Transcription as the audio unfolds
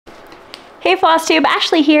Hey Flosstube,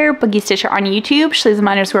 Ashley here, Boogie Stitcher on YouTube,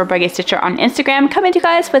 Boogie Stitcher on Instagram, coming to you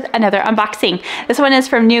guys with another unboxing. This one is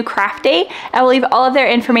from Newcraftday. I will leave all of their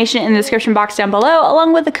information in the description box down below,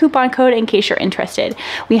 along with the coupon code in case you're interested.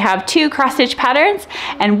 We have 2 cross-stitch patterns,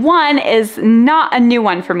 and one is not a new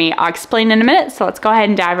one for me. I'll explain in a minute, so let's go ahead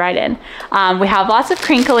and dive right in. We have lots of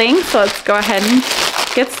crinkling, so let's go ahead and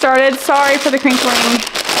get started. Sorry for the crinkling.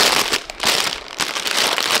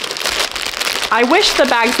 I wish the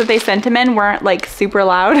bags that they sent them in weren't like super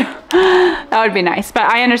loud. That would be nice, but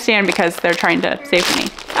I understand because they're trying to save me.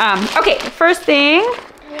 Okay, first thing,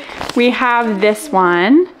 we have this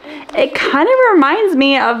one. It kind of reminds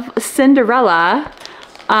me of Cinderella,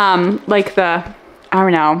 like the, I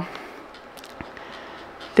don't know,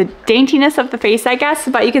 the daintiness of the face, I guess,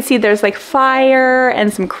 but you can see there's like fire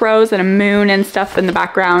and some crows and a moon and stuff in the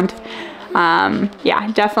background. Yeah,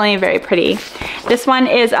 definitely very pretty. This one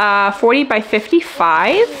is 40 by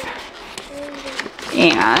 55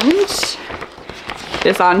 and it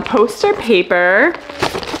is on poster paper.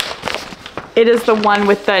 It is the one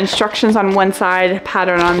with the instructions on one side,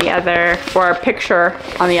 pattern on the other, or a picture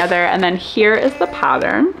on the other, and then here is the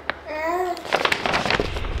pattern.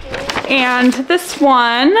 And this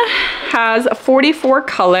one has 44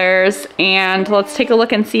 colors, and let's take a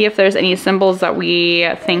look and see if there's any symbols that we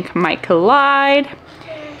think might collide.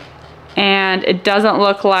 And it doesn't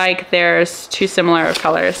look like there's 2 similar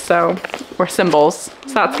colors, or symbols,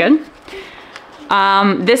 so that's good.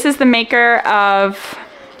 This is the maker of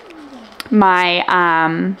my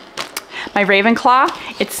my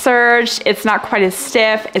Ravenclaw. It's serged, it's not quite as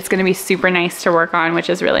stiff, it's gonna be super nice to work on, which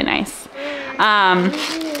is really nice.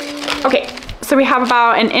 Okay, so we have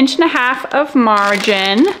about 1.5 inches of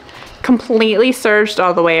margin, completely serged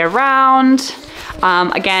all the way around.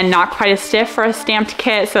 Again, not quite as stiff for a stamped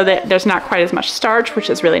kit, so that there's not quite as much starch, which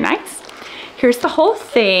is really nice. Here's the whole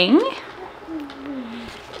thing.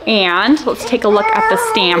 And let's take a look at the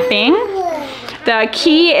stamping. The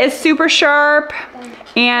key is super sharp,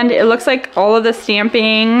 and it looks like all of the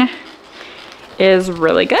stamping is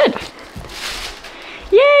really good.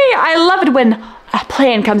 Yay, I love it when a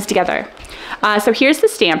plan comes together. So here's the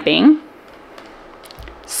stamping.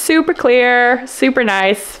 Super clear, super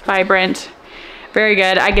nice, vibrant, very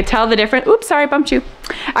good. I could tell the difference, oops, sorry, bumped you.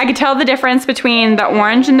 I could tell the difference between the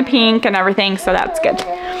orange and the pink and everything, so that's good.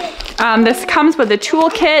 This comes with a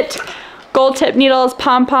toolkit, gold tip needles,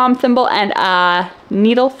 pom-pom thimble, and a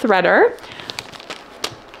needle threader.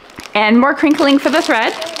 And more crinkling for the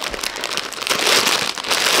thread.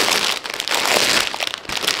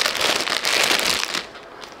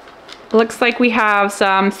 Looks like we have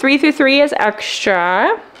some 3x3 as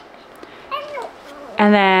extra.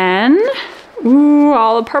 And then, ooh,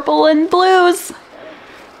 all the purple and blues.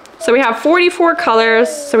 So we have 44 colors.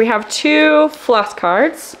 So we have 2 floss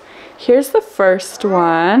cards. Here's the first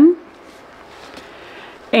one.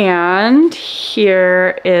 And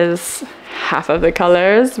here is half of the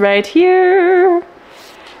colors right here.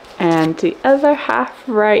 And the other half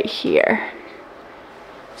right here.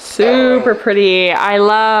 Super pretty. I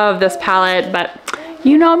love this palette, but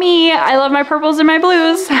you know me, I love my purples and my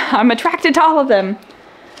blues. I'm attracted to all of them.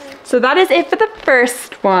 So that is it for the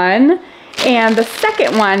first one. And the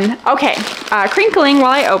second one, okay, crinkling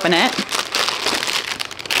while I open it.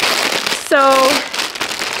 So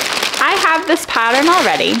I have this pattern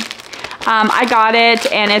already. I got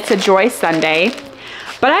it and it's a Joy Sunday.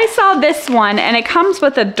 But I saw this one and it comes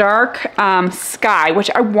with a dark sky, which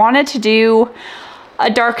I wanted to do a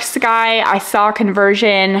dark sky. I saw a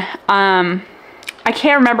conversion. I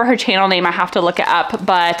can't remember her channel name. I have to look it up,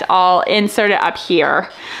 but I'll insert it up here.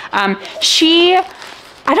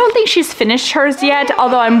 I don't think she's finished hers yet,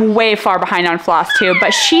 although I'm way far behind on Flosstube,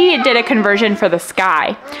 but she did a conversion for the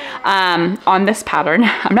sky on this pattern.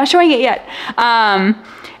 I'm not showing it yet. And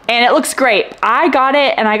it looks great. I got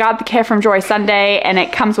it and I got the kit from Joy Sunday and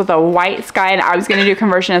it comes with a white sky, and I was gonna do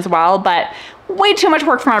conversion as well, but way too much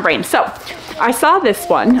work for my brain. So I saw this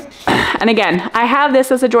one, and again, I have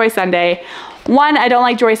this as a Joy Sunday. One, I don't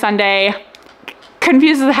like Joy Sunday.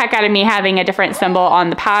 Confuses the heck out of me having a different symbol on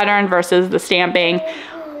the pattern versus the stamping.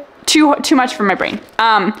 Too much for my brain.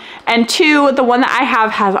 And 2, the one that I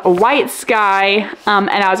have has a white sky, and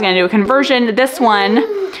I was gonna do a conversion. This one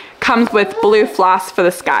comes with blue floss for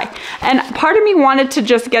the sky. And part of me wanted to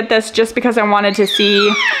just get this just because I wanted to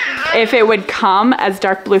see if it would come as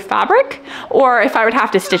dark blue fabric or if I would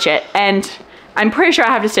have to stitch it. And I'm pretty sure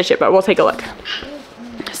I have to stitch it, but we'll take a look.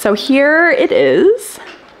 So here it is.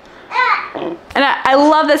 And I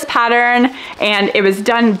love this pattern, and it was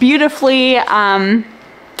done beautifully.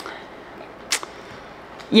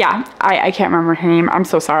 Yeah, I can't remember her name. I'm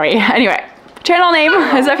so sorry. Anyway, channel name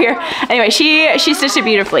is up here. Anyway, she stitched it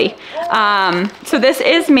beautifully. So this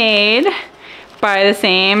is made by the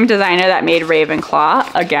same designer that made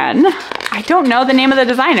Ravenclaw. Again, I don't know the name of the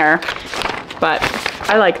designer, but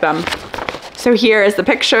I like them. So here is the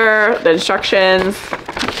picture, the instructions,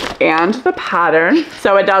 and the pattern.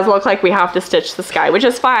 So it does look like we have to stitch the sky, which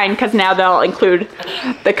is fine because now they'll include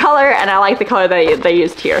the color, and I like the color that they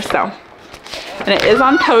used here. So, and it is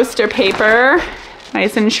on poster paper,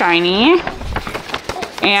 nice and shiny.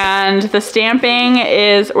 And the stamping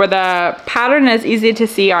is, or the pattern is easy to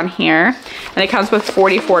see on here, and it comes with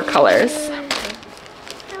 44 colors.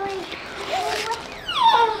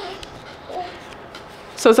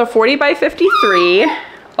 So it's a 40 by 53,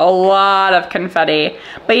 a lot of confetti.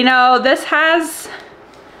 But you know, this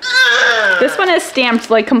one is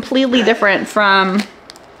stamped like completely different from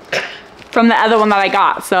the other one that I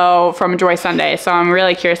got, so from Joy Sunday. So I'm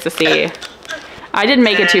really curious to see. I didn't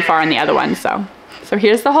make it too far in the other one, so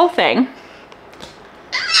here's the whole thing.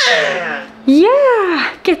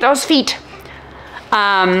 Yeah, get those feet.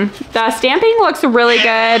 The stamping looks really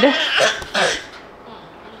good.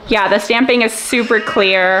 Yeah, the stamping is super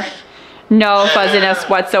clear, no fuzziness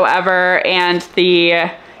whatsoever, and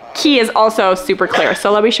the key is also super clear.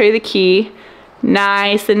 So let me show you the key.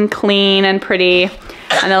 Nice and clean and pretty.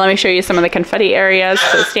 And then let me show you some of the confetti areas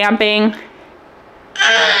for the stamping.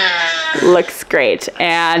 Looks great.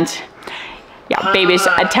 And yeah, baby's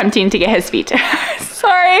attempting to get his feet.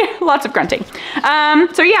 Sorry, lots of grunting.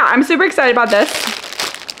 So yeah, I'm super excited about this.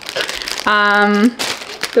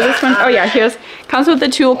 So this one, oh yeah, comes with the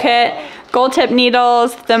toolkit, gold tip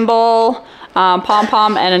needles, thimble,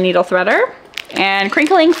 pom-pom, and a needle threader, and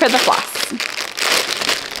crinkling for the floss.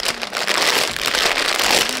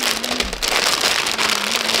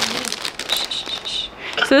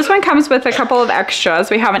 So this one comes with a couple of extras.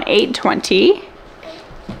 We have an 820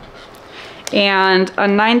 and a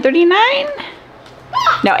 939.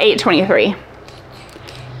 No, 823.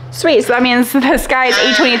 Sweet, so that means the sky is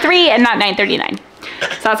 823 and not 939.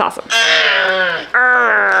 So that's awesome.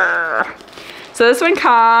 So this one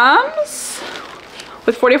comes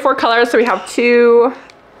with 44 colors. So we have 2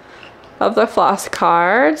 of the floss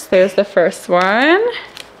cards. There's the first one.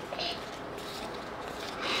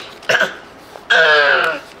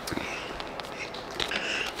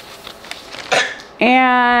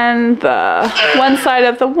 And the one side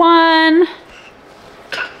of the one.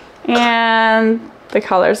 And the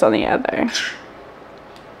colors on the other.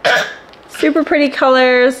 Super pretty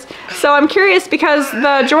colors. So I'm curious because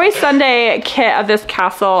the Joy Sunday kit of this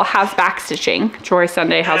castle has back stitching. Joy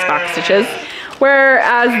Sunday has back stitches,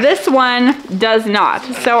 whereas this one does not.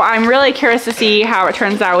 So I'm really curious to see how it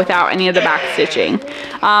turns out without any of the back stitching.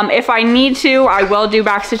 If I need to, I will do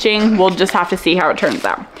back stitching. We'll just have to see how it turns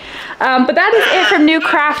out. But that is it from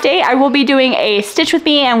Newcraftday. I will be doing a stitch with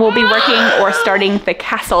me, and we'll be working or starting the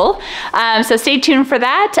castle. So stay tuned for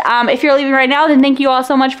that. If you're leaving right now, then thank you all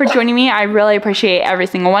so much for joining me. I really appreciate every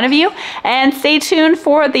single one of you. And stay tuned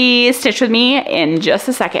for the stitch with me in just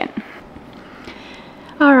a second.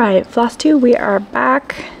 All right, Flosstube, we are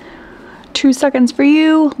back. 2 seconds for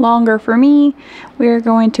you, longer for me. We are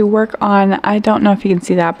going to work on, I don't know if you can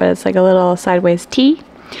see that, but it's like a little sideways T.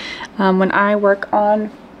 When I work on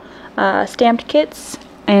stamped kits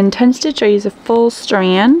and 10 stitch, I use a full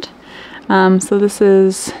strand. So this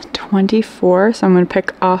is 24, so I'm going to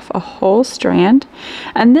pick off a whole strand.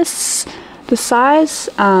 And the size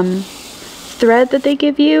thread that they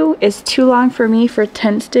give you is too long for me for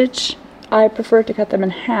 10 stitch. I prefer to cut them in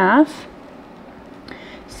half.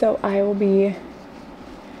 So I will be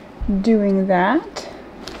doing that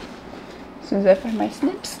as soon as I find my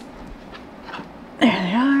snips. There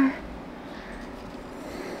they are.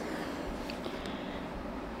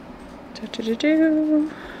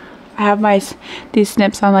 I have these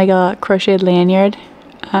snips on like a crocheted lanyard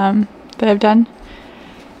that I've done.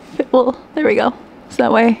 Well, there we go. So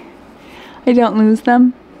that way I don't lose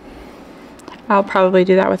them. I'll probably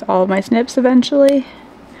do that with all of my snips eventually.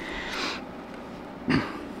 We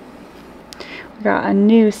got a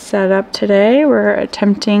new setup today. We're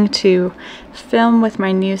attempting to film with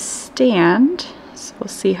my new stand. So we'll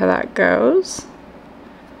see how that goes.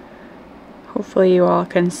 Hopefully you all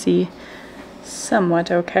can see somewhat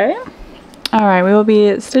okay. Alright, we will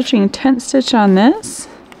be stitching 10 stitch on this.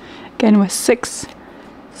 Again with 6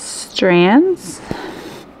 strands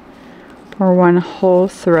or 1 whole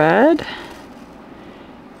thread.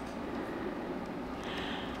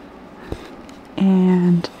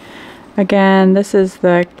 And again, this is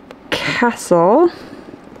the castle.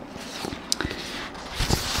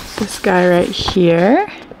 This guy right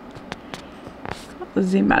here. I'll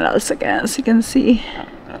zoom out a second so you can see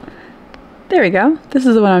There we go. This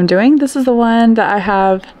is the one I'm doing. This is the one that I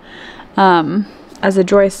have as a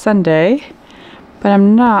Joy Sunday, but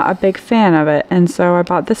I'm not a big fan of it, and so I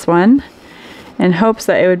bought this one in hopes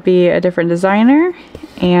that it would be a different designer,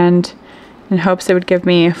 and in hopes it would give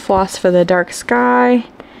me floss for the dark sky,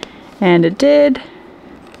 and it did.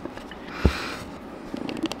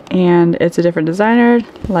 And it's a different designer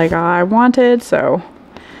like I wanted, so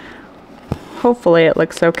hopefully it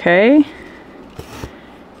looks okay.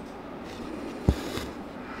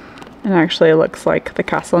 And actually it looks like the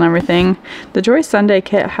castle and everything. The Joy Sunday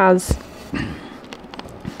kit has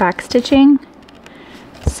back stitching,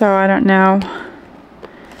 so I don't know.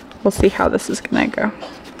 We'll see how this is gonna go.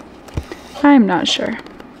 I'm not sure.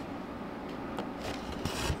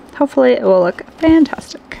 Hopefully it will look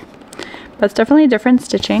fantastic. But it's definitely different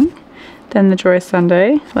stitching than the Joy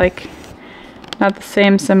Sunday. Like, not the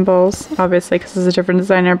same symbols, obviously, because it's a different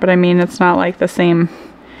designer, but I mean, it's not like the same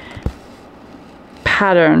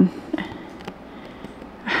pattern.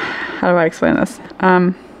 How do I explain this?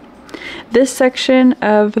 This section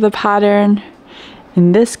of the pattern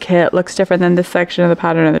in this kit looks different than this section of the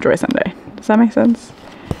pattern in the Joy Sunday. Does that make sense?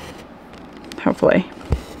 Hopefully.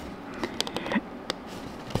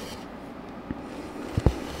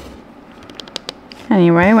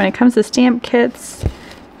 Anyway, when it comes to stamp kits,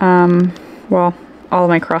 well, all of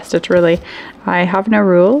my cross stitch really, I have no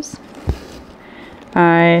rules.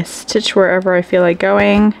 I stitch wherever I feel like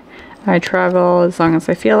going. I travel as long as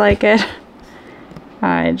I feel like it.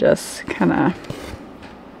 I just kind of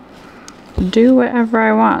do whatever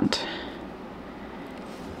I want.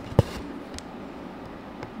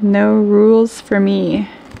 No rules for me.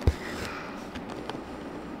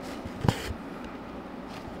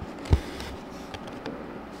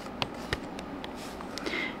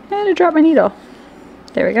 And I dropped my needle.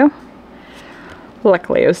 There we go.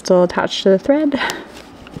 Luckily it was still attached to the thread.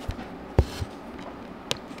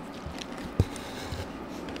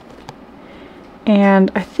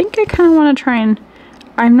 And I think I kind of want to try and...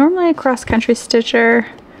 I'm normally a cross-country stitcher.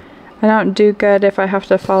 I don't do good if I have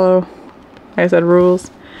to follow, like I said,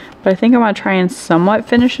 rules. But I think I want to try and somewhat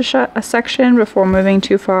finish a section before moving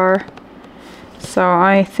too far. So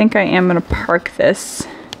I think I am going to park this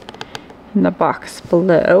in the box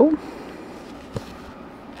below.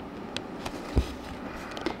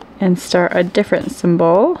 And start a different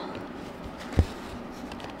symbol.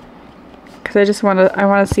 Because I just want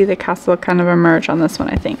to see the castle kind of emerge on this one,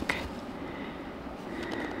 I think.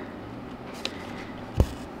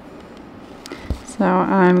 So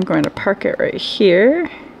I'm going to park it right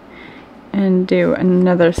here and do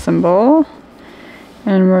another symbol.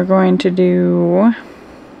 And we're going to do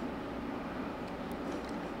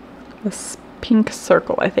this pink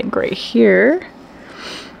circle, I think, right here,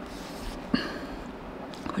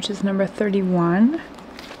 which is number 31.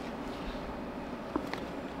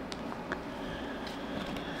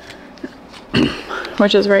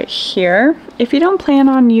 Which is right here. If you don't plan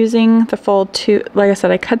on using the full two, like I said,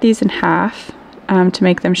 I cut these in half to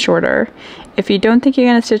make them shorter. If you don't think you're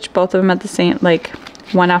going to stitch both of them at the same, like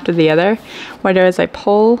one after the other, what I do is I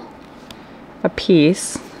pull a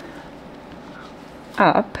piece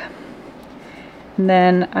up and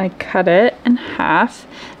then I cut it in half.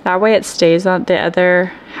 That way it stays on, the other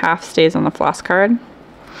half stays on the floss card.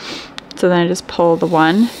 So then I just pull the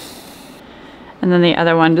one and then the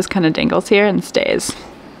other one just kind of dangles here and stays.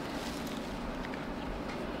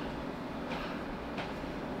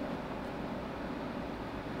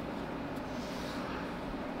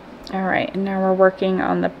 Alright, and now we're working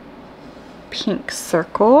on the pink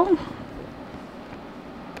circle.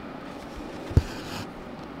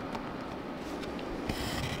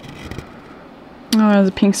 Oh, there's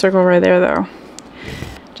a pink circle right there though.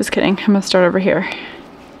 Just kidding, I'm gonna start over here.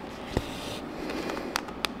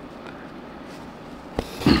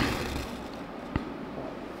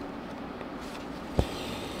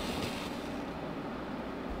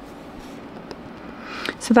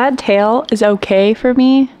 So that tail is okay for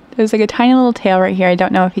me. There's like a tiny little tail right here. I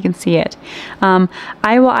don't know if you can see it.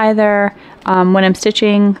 I will either, when I'm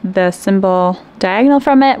stitching the symbol diagonal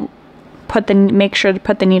from it, make sure to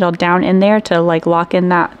put the needle down in there to like lock in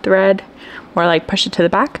that thread, or like push it to the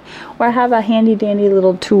back. Or I have a handy dandy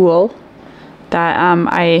little tool that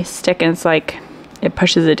I stick and it's like, it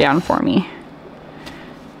pushes it down for me.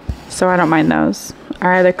 So I don't mind those.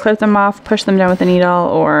 I either clip them off, push them down with a needle,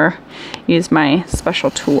 or use my special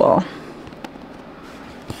tool.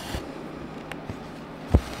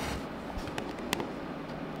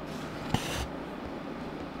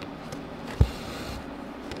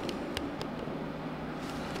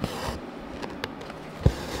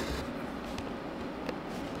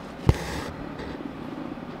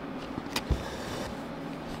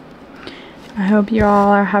 I hope you all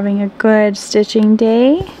are having a good stitching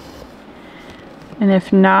day. And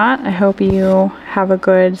if not, I hope you have a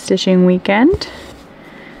good stitching weekend.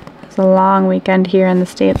 It's a long weekend here in the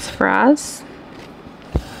States for us.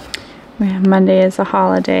 Monday is a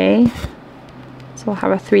holiday, so we'll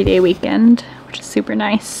have a 3-day weekend, which is super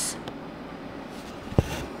nice.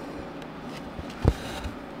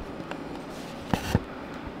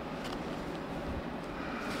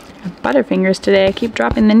 I have butterfingers today. I keep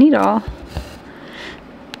dropping the needle.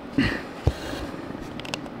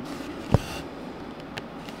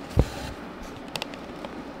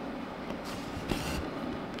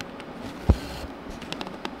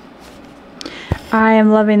 I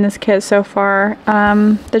am loving this kit so far.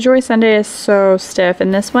 The Joy Sunday is so stiff,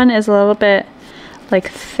 and this one is a little bit like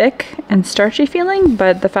thick and starchy feeling,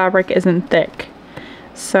 but the fabric isn't thick.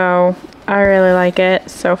 So I really like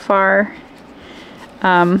it so far.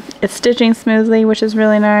 It's stitching smoothly, which is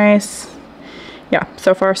really nice. Yeah,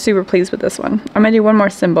 so far super pleased with this one. I'm gonna do one more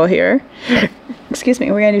symbol here. Excuse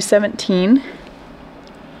me, we're gonna do 17.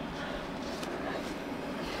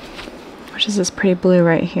 Which is this pretty blue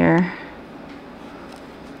right here.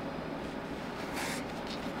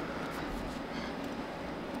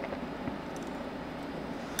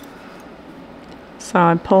 So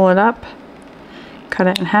I pull it up, cut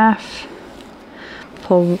it in half,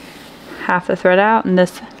 pull half the thread out, and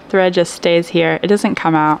this thread just stays here. It doesn't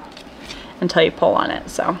come out until you pull on it,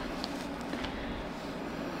 so.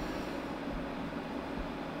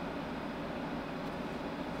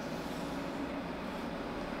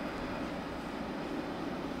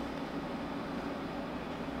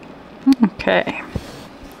 Okay.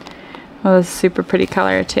 Oh, this is super pretty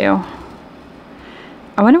color too.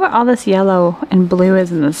 I wonder what all this yellow and blue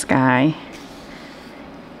is in the sky.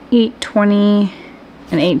 820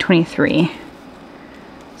 and 823.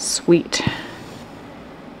 Sweet.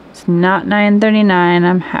 It's not 939.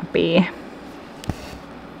 I'm happy.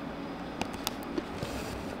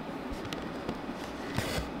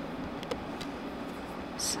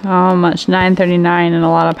 So much 939 in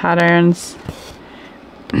a lot of patterns.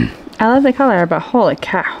 I love the color, but holy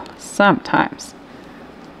cow, sometimes.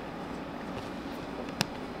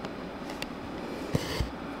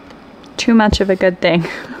 Too much of a good thing.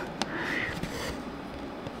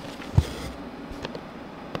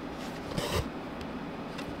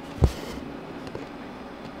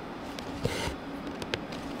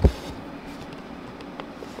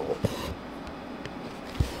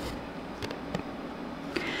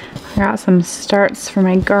 I got some starts for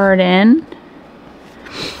my garden.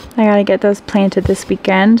 I gotta get those planted this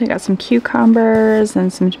weekend. I got some cucumbers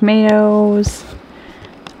and some tomatoes.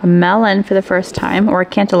 A melon for the first time, or a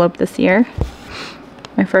cantaloupe this year.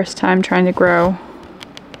 My first time trying to grow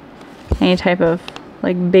any type of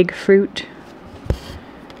like big fruit.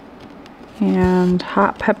 And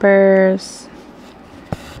hot peppers.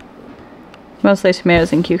 Mostly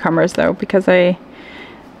tomatoes and cucumbers though, because I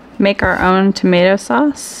make our own tomato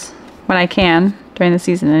sauce when I can, during the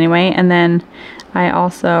season anyway, and then I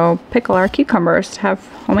also pickle our cucumbers to have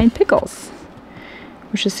homemade pickles,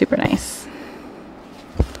 which is super nice.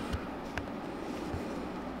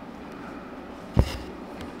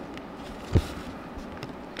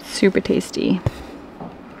 Super tasty.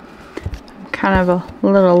 I'm kind of a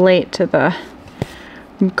little late to the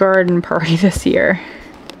garden party this year.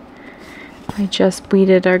 I just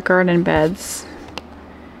weeded our garden beds.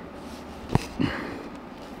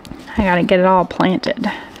 I gotta get it all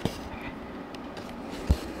planted.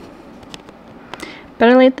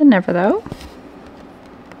 Better late than never though.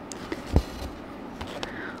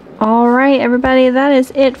 Alright everybody, that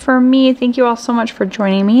is it for me. Thank you all so much for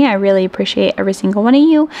joining me. I really appreciate every single one of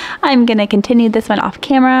you. I'm going to continue this one off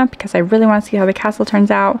camera because I really want to see how the castle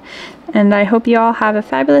turns out. And I hope you all have a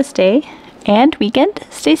fabulous day and weekend.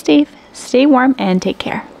 Stay safe, stay warm, and take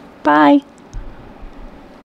care. Bye!